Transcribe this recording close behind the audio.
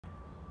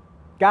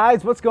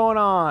Guys, what's going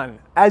on?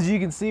 As you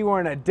can see,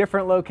 we're in a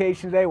different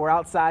location today. We're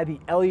outside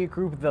the Elliott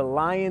Group, the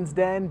Lion's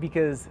Den,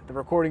 because the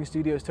recording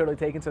studio is totally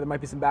taken, so there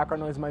might be some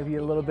background noise, might be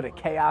a little bit of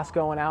chaos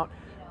going on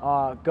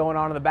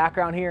in the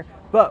background here.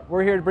 But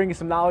we're here to bring you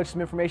some knowledge,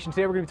 some information.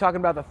 Today we're going to be talking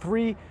about the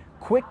 3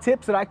 quick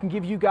tips that I can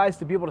give you guys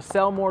to be able to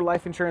sell more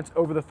life insurance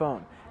over the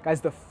phone.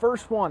 Guys, the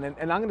first one, and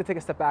I'm going to take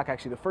a step back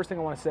actually, the first thing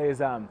I want to say is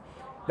that,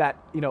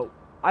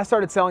 I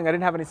started selling, I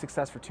didn't have any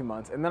success for 2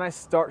 months, and then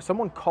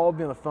someone called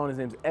me on the phone, his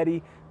name's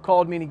Eddie,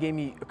 called me and he gave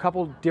me a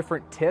couple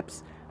different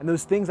tips, and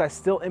those things I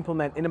still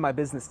implement into my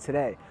business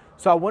today.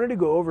 So I wanted to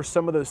go over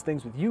some of those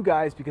things with you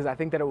guys because I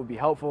think that it would be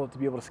helpful to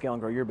be able to scale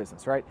and grow your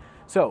business, right?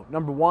 So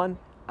number one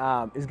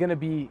is gonna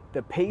be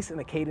the pace and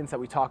the cadence that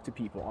we talk to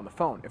people on the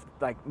phone.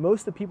 Like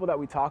most of the people that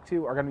we talk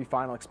to are gonna be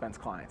final expense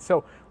clients.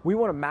 So we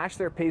wanna match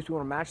their pace, we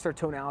wanna match their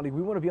tonality,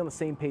 we wanna be on the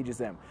same page as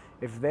them.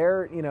 If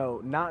they're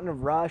not in a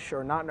rush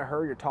or not in a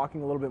hurry, you're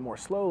talking a little bit more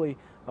slowly,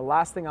 the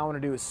last thing I wanna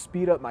do is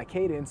speed up my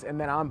cadence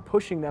and then I'm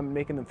pushing them and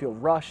making them feel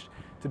rushed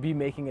to be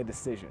making a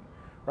decision,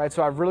 right?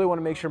 So I really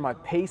wanna make sure my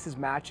pace is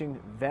matching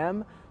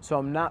them so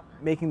I'm not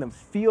making them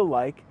feel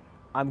like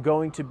I'm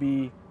going to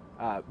be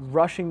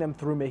rushing them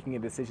through making a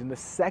decision. The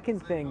second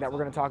thing that we're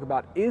going to talk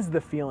about is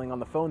the feeling on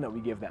the phone that we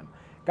give them.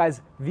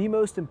 Guys, the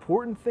most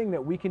important thing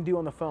that we can do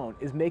on the phone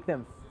is make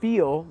them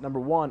feel, number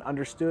one,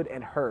 understood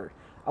and heard.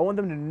 I want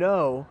them to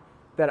know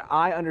that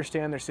I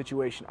understand their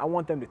situation. I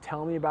want them to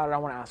tell me about it. I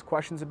want to ask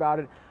questions about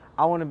it.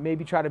 I want to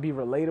maybe try to be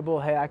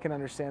relatable. Hey, I can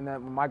understand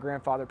that when my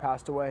grandfather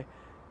passed away,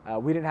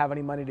 we didn't have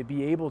any money to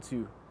be able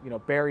to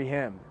bury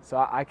him.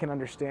 So I can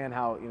understand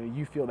how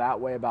you feel that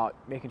way about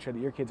making sure that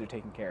your kids are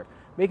taken care of.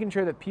 Making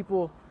sure that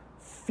people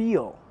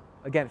feel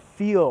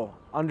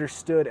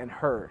understood and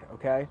heard,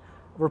 okay?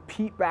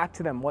 Repeat back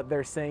to them what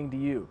they're saying to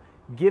you.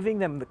 Giving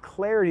them the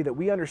clarity that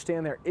we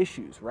understand their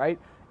issues, right?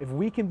 If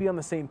we can be on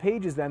the same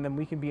page as them, then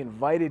we can be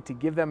invited to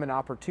give them an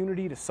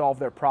opportunity to solve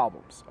their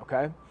problems,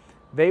 okay?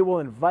 They will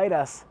invite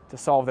us to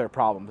solve their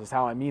problems, is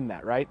how I mean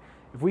that, right?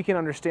 If we can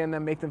understand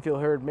them, make them feel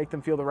heard, make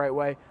them feel the right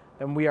way,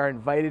 then we are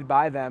invited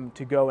by them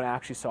to go and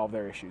actually solve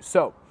their issues.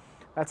 So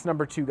that's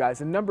number 2,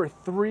 guys. And number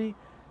 3,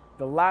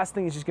 the last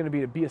thing is just going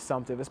to be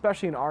assumptive,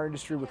 especially in our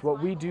industry with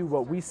what we do,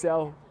 what we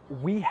sell.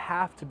 We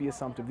have to be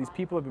assumptive. These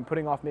people have been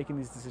putting off making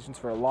these decisions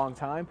for a long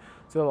time.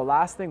 So the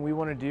last thing we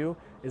want to do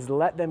is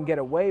let them get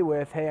away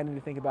with, hey, I need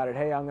to think about it.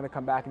 Hey, I'm going to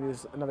come back and do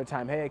this another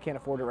time. Hey, I can't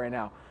afford it right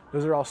now.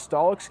 Those are all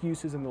stall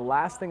excuses, and the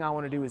last thing I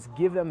want to do is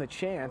give them the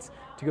chance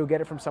to go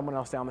get it from someone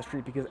else down the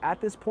street, because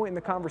at this point in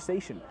the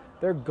conversation,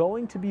 they're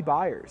going to be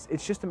buyers.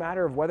 It's just a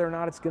matter of whether or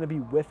not it's going to be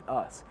with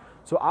us.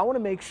 So I want to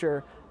make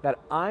sure that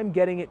I'm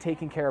getting it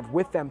taken care of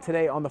with them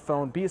today on the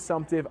phone. Be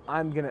assumptive.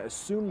 I'm going to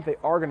assume that they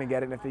are going to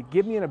get it. And if they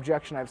give me an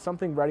objection, I have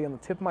something ready on the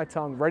tip of my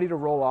tongue, ready to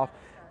roll off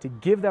to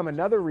give them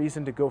another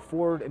reason to go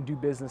forward and do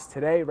business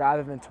today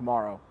rather than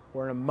tomorrow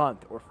or in a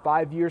month or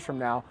 5 years from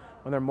now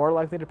when they're more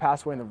likely to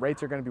pass away and the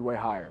rates are going to be way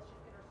higher.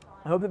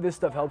 I hope that this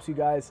stuff helps you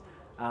guys.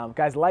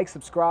 Guys, like,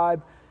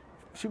 subscribe.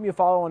 Shoot me a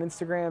follow on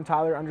Instagram,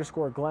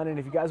 Tyler_Glennon.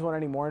 If you guys want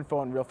any more info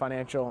on Real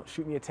Financial,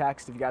 shoot me a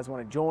text. If you guys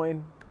want to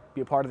join,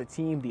 be a part of the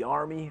team, the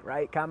Army,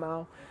 right? Come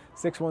on,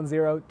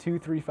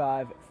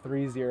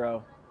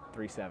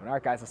 610-235-3037. All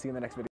right, guys, I'll see you in the next video.